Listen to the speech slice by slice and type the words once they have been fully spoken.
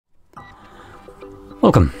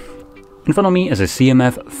Welcome! In front of me is a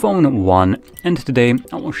CMF Phone 1, and today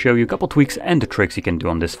I will show you a couple tweaks and tricks you can do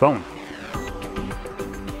on this phone.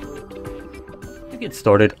 To get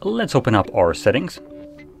started, let's open up our settings.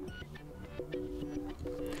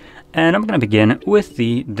 And I'm going to begin with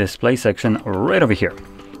the display section right over here.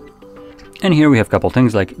 And here we have a couple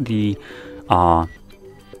things like the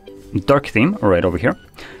dark theme right over here.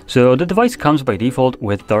 So the device comes by default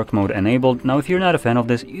with dark mode enabled. Now if you're not a fan of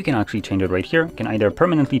this, you can actually change it right here. You can either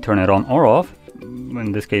permanently turn it on or off.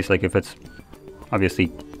 In this case, like if it's obviously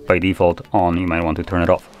by default on, you might want to turn it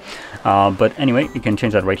off. But anyway, you can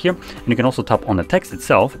change that right here. And you can also tap on the text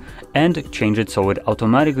itself and change it so it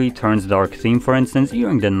automatically turns dark theme, for instance,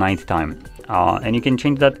 during the night time. And you can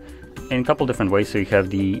change that in a couple different ways. So you have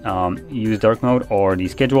the use dark mode or the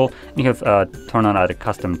schedule. And you have turn on at a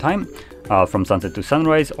custom time from sunset to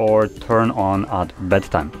sunrise, or turn on at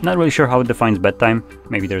bedtime. Not really sure how it defines bedtime.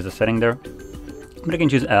 Maybe there's a setting there. But I can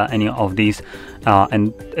choose any of these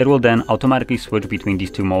and it will then automatically switch between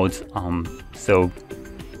these two modes. So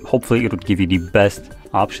hopefully it would give you the best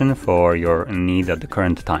option for your needs at the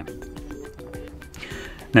current time.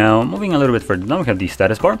 Now, moving a little bit further down, we have the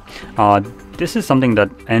status bar. This is something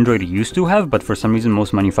that Android used to have, but for some reason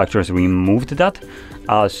most manufacturers removed that.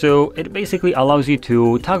 So it basically allows you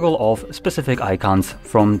to toggle off specific icons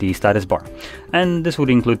from the status bar. And this would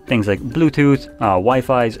include things like Bluetooth,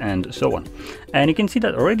 Wi-Fi's, and so on. And you can see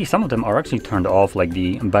that already some of them are actually turned off, like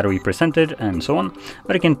the battery percentage and so on.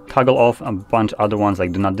 But you can toggle off a bunch of other ones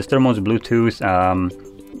like do not disturb modes, Bluetooth,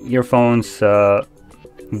 earphones,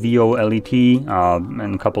 VOLET,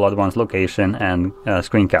 and a couple other ones, location and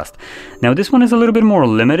screencast. Now this one is a little bit more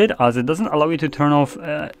limited as it doesn't allow you to turn off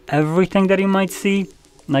everything that you might see.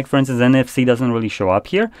 Like for instance, NFC doesn't really show up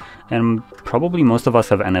here, and probably most of us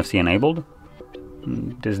have NFC enabled.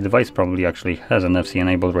 This device probably actually has NFC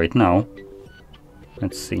enabled right now.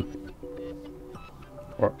 Let's see.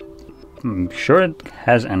 Or I'm sure it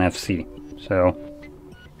has NFC, so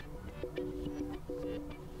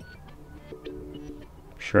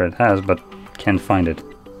sure it has, but can't find it.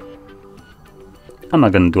 I'm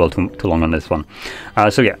not going to dwell too long on this one.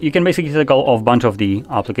 So yeah, you can basically take off a bunch of the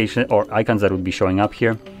application or icons that would be showing up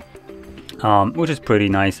here, which is pretty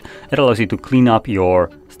nice. It allows you to clean up your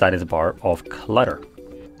status bar of clutter.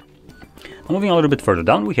 Moving a little bit further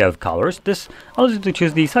down, we have colors. This allows you to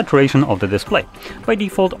choose the saturation of the display. By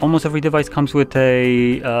default, almost every device comes with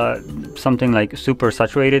a something like super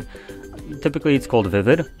saturated. Typically it's called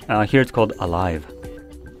vivid. Here it's called alive.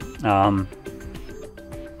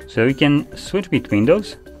 So you can switch between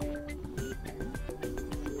those,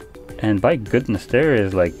 and by goodness, there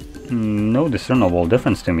is like no discernible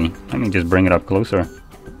difference to me. Let me just bring it up closer.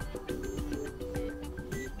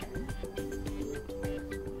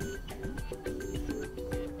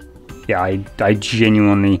 Yeah, I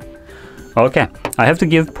genuinely, okay, I have to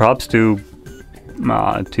give props to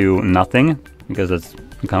Nothing, because that's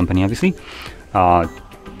the company obviously.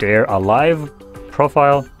 Their alive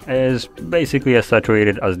profile is basically as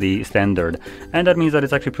saturated as the standard, and that means that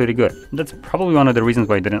it's actually pretty good. That's probably one of the reasons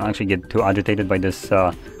why I didn't actually get too agitated by this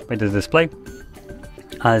display,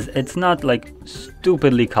 as it's not like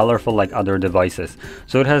stupidly colorful like other devices.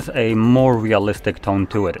 So it has a more realistic tone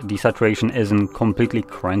to it. The saturation isn't completely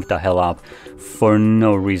cranked the hell up for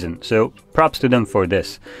no reason. So props to them for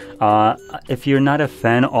this. If you're not a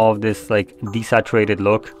fan of this like desaturated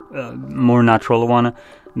look, more natural one,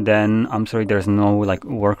 then I'm sorry, there's no like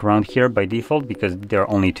workaround here by default, because there are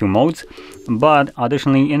only two modes. But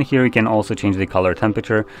additionally, in here you can also change the color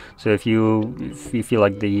temperature. So if you feel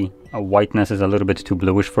like the whiteness is a little bit too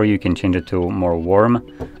bluish for you, you can change it to more warm.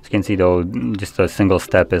 As you can see though, just a single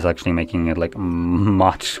step is actually making it like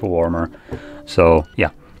much warmer. So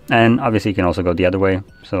yeah, and obviously you can also go the other way,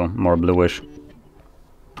 so more bluish.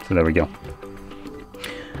 So there we go.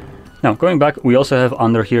 Now going back, we also have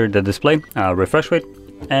under here the display refresh rate.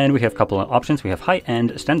 And we have a couple of options. We have high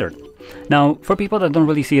and standard. Now, for people that don't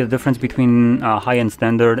really see a difference between high and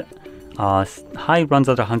standard, high runs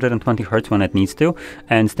at 120 Hz when it needs to,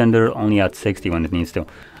 and standard only at 60 when it needs to.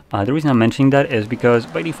 The reason I'm mentioning that is because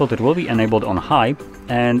by default it will be enabled on high,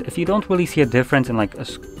 and if you don't really see a difference in like a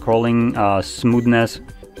scrolling smoothness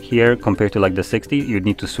here compared to like the 60, you'd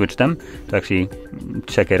need to switch them to actually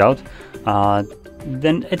check it out.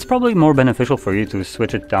 Then it's probably more beneficial for you to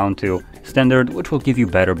switch it down to standard, which will give you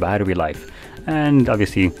better battery life. And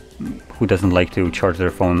obviously, who doesn't like to charge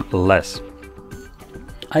their phone less?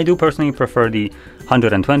 I do personally prefer the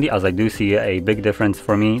 120, as I do see a big difference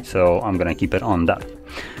for me, so I'm gonna keep it on that.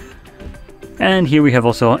 And here we have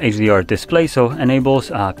also HDR Display, so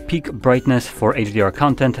enables peak brightness for HDR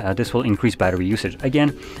content. This will increase battery usage.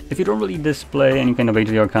 Again, if you don't really display any kind of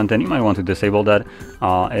HDR content, you might want to disable that,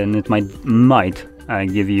 and it might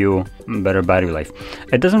give you better battery life.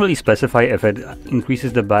 It doesn't really specify if it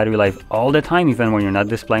increases the battery life all the time, even when you're not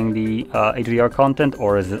displaying the HDR content,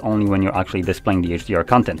 or is it only when you're actually displaying the HDR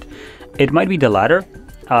content. It might be the latter,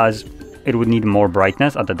 as it would need more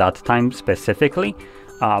brightness at that time specifically.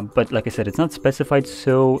 But like I said, it's not specified,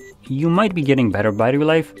 so you might be getting better battery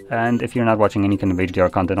life, and if you're not watching any kind of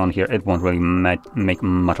HDR content on here, it won't really make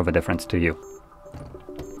much of a difference to you.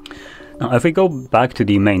 Now, if we go back to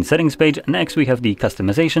the main settings page, next we have the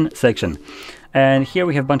customization section. And here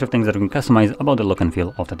we have a bunch of things that we can customize about the look and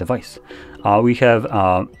feel of the device. We have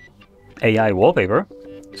AI wallpaper.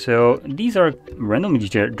 So these are randomly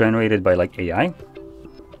generated by like AI.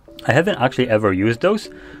 I haven't actually ever used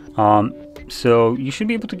those. So you should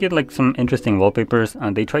be able to get like some interesting wallpapers,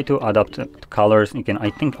 and they try to adapt to colors. You can, I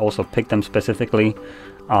think, also pick them specifically.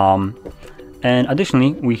 And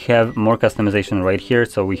additionally, we have more customization right here.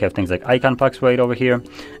 So we have things like icon packs right over here.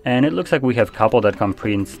 And it looks like we have a couple that come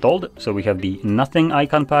pre-installed. So we have the Nothing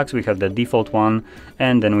icon packs, we have the default one,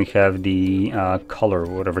 and then we have the color,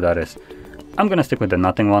 whatever that is. I'm gonna stick with the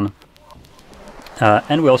Nothing one.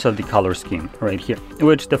 And we also have the color scheme right here,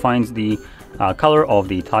 which defines the color of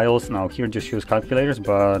the tiles. Now here just shows calculators,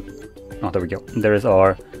 but oh, there we go. There is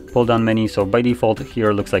our pull down menu. So by default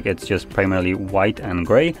here looks like it's just primarily white and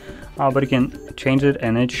gray, but you can change it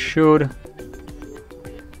and it should,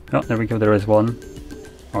 oh, there we go, there is one.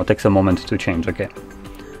 Oh, it takes a moment to change. Okay,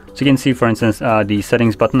 so you can see, for instance, the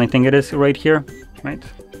settings button, I think it is right here, right?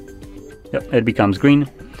 Yep, it becomes green.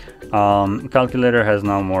 Calculator has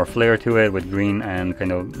now more flair to it with green and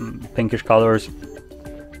kind of pinkish colors.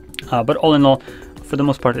 But all in all, for the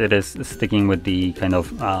most part, it is sticking with the kind of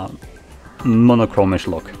monochromish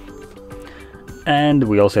look. And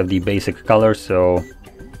we also have the basic color, so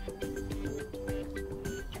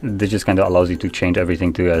this just kind of allows you to change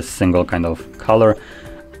everything to a single kind of color.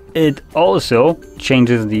 It also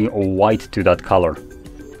changes the white to that color.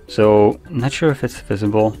 So not sure if it's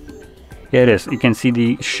visible. Yeah, it is. You can see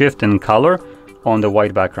the shift in color on the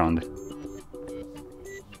white background.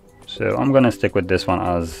 So I'm gonna stick with this one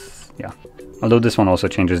as, yeah. Although this one also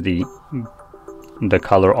changes the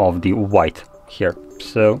color of the white here.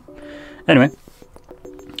 So anyway,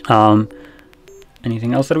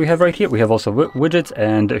 anything else that we have right here? We have also widgets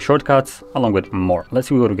and shortcuts along with more. Let's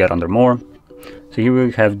see what we get under more. So here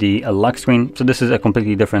we have the lock screen. So this is a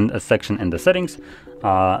completely different section in the settings.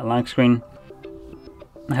 Lock screen.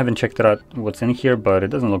 I haven't checked it out what's in here, but it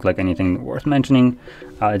doesn't look like anything worth mentioning.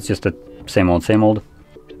 It's just the same old, same old.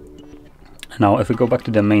 Now, if we go back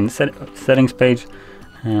to the main settings page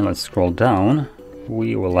and let's scroll down,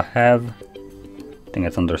 we will have, I think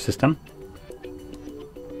it's under system.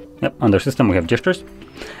 Yep, under system we have gestures.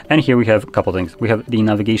 And here we have a couple things. We have the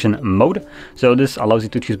navigation mode. So this allows you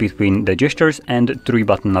to choose between the gestures and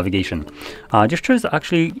 3-button navigation. Gestures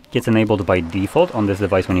actually gets enabled by default on this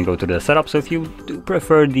device when you go to the setup. So if you do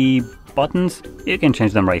prefer the buttons, you can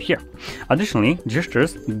change them right here. Additionally,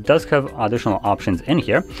 gestures does have additional options in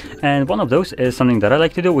here. And one of those is something that I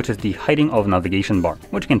like to do, which is the hiding of navigation bar,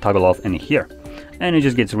 which you can toggle off in here. And it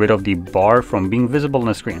just gets rid of the bar from being visible on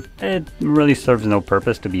the screen. It really serves no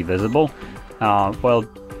purpose to be visible. Well,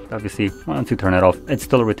 obviously, once you turn it off, it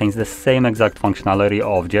still retains the same exact functionality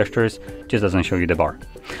of gestures, just doesn't show you the bar.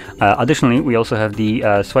 Additionally, we also have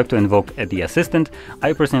the swipe to invoke the assistant.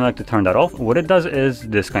 I personally like to turn that off. What it does is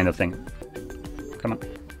this kind of thing. Come on.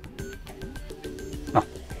 Oh,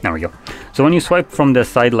 there we go. So when you swipe from the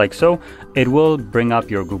side like so, it will bring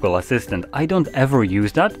up your Google Assistant. I don't ever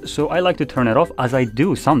use that, so I like to turn it off, as I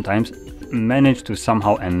do sometimes manage to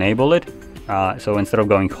somehow enable it. So instead of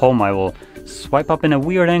going home, I will swipe up in a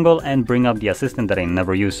weird angle and bring up the assistant that I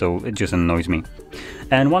never use, so it just annoys me.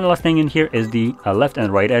 And one last thing in here is the left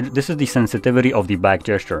and right edge. This is the sensitivity of the back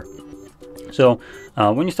gesture. So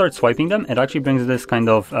when you start swiping them, it actually brings this kind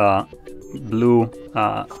of blue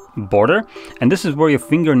border, and this is where your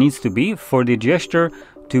finger needs to be for the gesture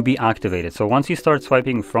to be activated. So once you start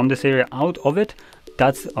swiping from this area out of it,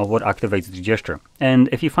 that's what activates the gesture. And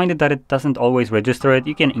if you find it that it doesn't always register it,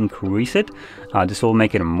 you can increase it. This will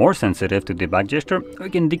make it more sensitive to the back gesture. Or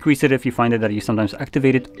you can decrease it if you find it that you sometimes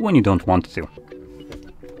activate it when you don't want to.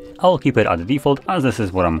 I'll keep it at the default, as this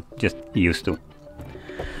is what I'm just used to.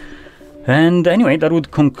 And anyway, that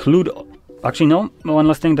would conclude. Actually, no, one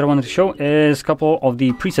last thing that I wanted to show is a couple of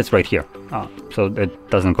the presets right here. So it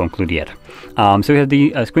doesn't conclude yet. So we have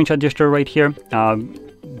the screenshot gesture right here.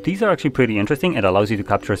 these are actually pretty interesting. It allows you to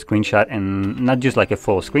capture a screenshot and not just like a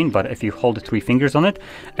full screen, but if you hold 3 fingers on it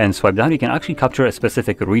and swipe down, you can actually capture a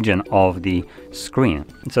specific region of the screen.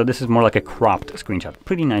 So this is more like a cropped screenshot.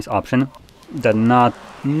 Pretty nice option that not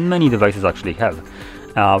many devices actually have.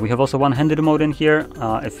 We have also one-handed mode in here.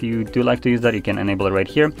 If you do like to use that, you can enable it right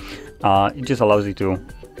here. It just allows you to...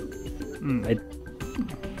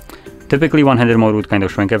 Typically, one-handed mode would kind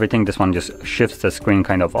of shrink everything. This one just shifts the screen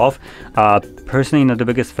kind of off. Personally, not the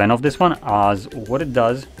biggest fan of this one, as what it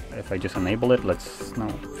does, if I just enable it, let's now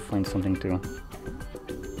find something to...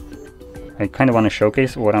 I kind of want to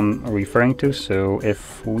showcase what I'm referring to. So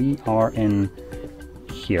if we are in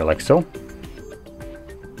here, like so,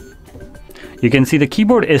 you can see the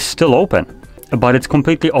keyboard is still open, but it's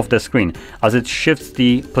completely off the screen as it shifts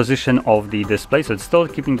the position of the display. So it's still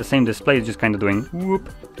keeping the same display, it's just kind of doing whoop.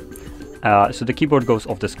 So the keyboard goes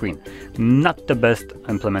off the screen. Not the best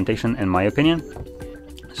implementation in my opinion.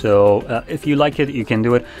 So if you like it, you can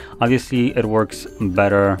do it. Obviously it works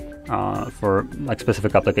better for like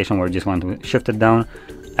specific application where you just want to shift it down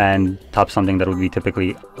and tap something that would be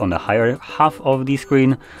typically on the higher half of the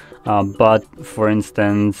screen. But for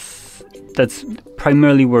instance, that's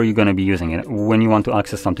primarily where you're going to be using it when you want to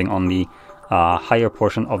access something on the higher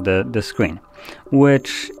portion of the screen,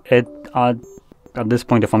 which at this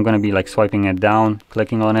point, if I'm going to be like swiping it down,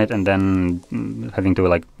 clicking on it, and then having to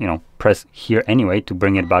like, you know, press here anyway to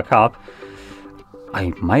bring it back up, I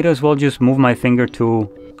might as well just move my finger to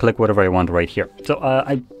click whatever I want right here. So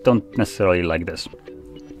I don't necessarily like this.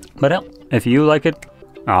 But if you like it,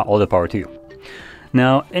 all the power to you.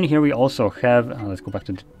 Now, in here we also have, let's go back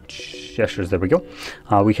to the gestures, there we go.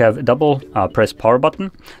 We have double press power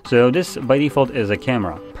button. So this by default is a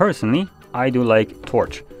camera. Personally, I do like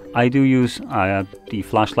torch. I do use the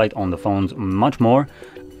flashlight on the phones much more.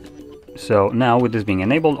 So now with this being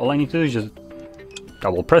enabled, all I need to do is just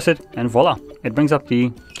double press it and voila, it brings up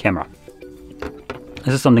the camera.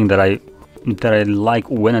 This is something that I like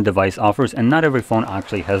when a device offers, and not every phone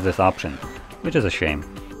actually has this option, which is a shame.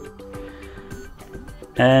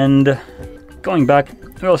 And going back,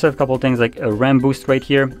 we also have a couple of things like a RAM boost right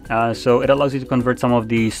here. So it allows you to convert some of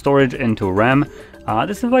the storage into RAM.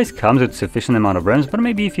 This device comes with sufficient amount of RAMs, but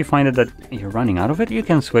maybe if you find it that you're running out of it, you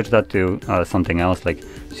can switch that to something else like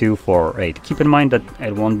 2, 4, or 8. Keep in mind that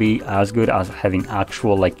it won't be as good as having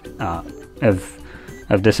actual, like, if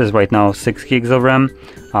this is right now 6 gigs of RAM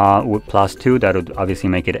with plus 2, that would obviously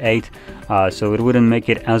make it 8. So it wouldn't make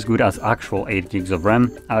it as good as actual 8 gigs of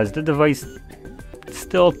RAM, as the device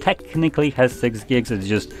still technically has 6 gigs. It's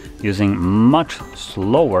just using much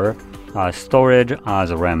slower storage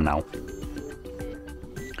as RAM now.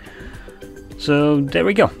 So there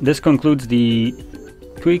we go. This concludes the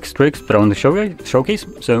tweaks, tricks put on the showcase.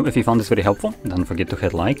 So if you found this video helpful, don't forget to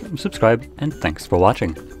hit like, subscribe, and thanks for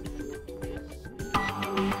watching.